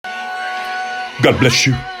God bless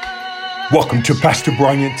you. Welcome to Pastor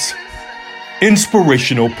Bryant's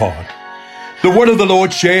Inspirational Pod. The word of the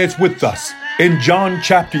Lord shares with us in John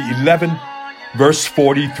chapter 11, verse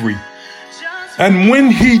 43. And when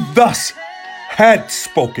he thus had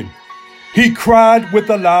spoken, he cried with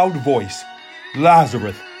a loud voice,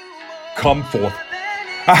 Lazarus, come forth.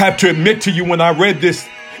 I have to admit to you, when I read this,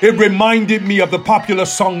 it reminded me of the popular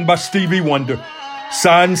song by Stevie Wonder,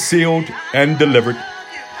 Signed, Sealed, and Delivered.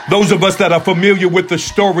 Those of us that are familiar with the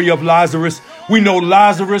story of Lazarus, we know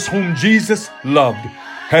Lazarus, whom Jesus loved,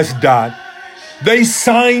 has died. They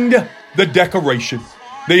signed the declaration.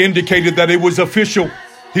 They indicated that it was official.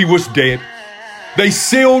 He was dead. They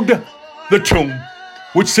sealed the tomb,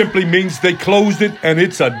 which simply means they closed it and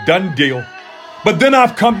it's a done deal. But then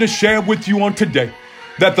I've come to share with you on today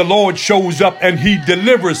that the Lord shows up and he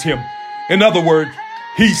delivers him. In other words,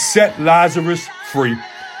 he set Lazarus free.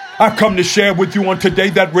 I've come to share with you on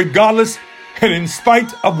today that regardless and in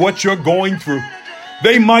spite of what you're going through,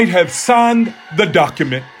 they might have signed the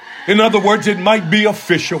document. In other words, it might be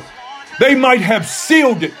official. They might have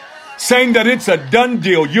sealed it, saying that it's a done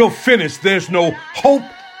deal. You're finished. There's no hope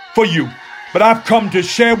for you. But I've come to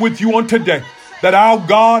share with you on today that our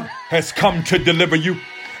God has come to deliver you.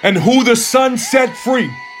 And who the Son set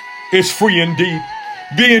free is free indeed.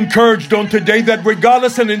 Be encouraged on today that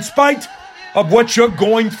regardless and in spite of what you're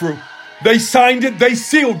going through, they signed it, they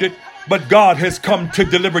sealed it, but God has come to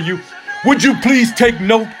deliver you. Would you please take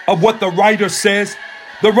note of what the writer says?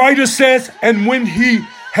 The writer says, and when he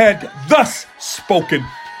had thus spoken.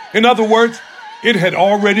 In other words, it had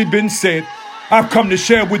already been said. I've come to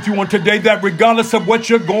share with you on today that regardless of what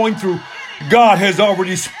you're going through, God has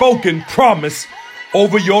already spoken promise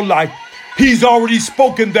over your life. He's already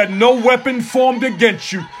spoken that no weapon formed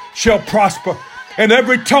against you shall prosper, and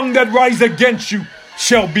every tongue that rises against you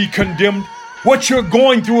shall be condemned. What you're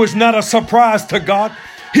going through is not a surprise to God.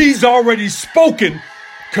 He's already spoken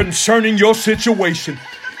concerning your situation.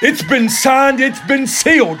 It's been signed, it's been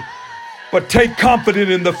sealed. But take confidence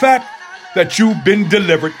in the fact that you've been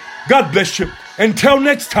delivered. God bless you. Until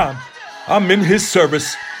next time, I'm in his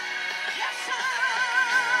service.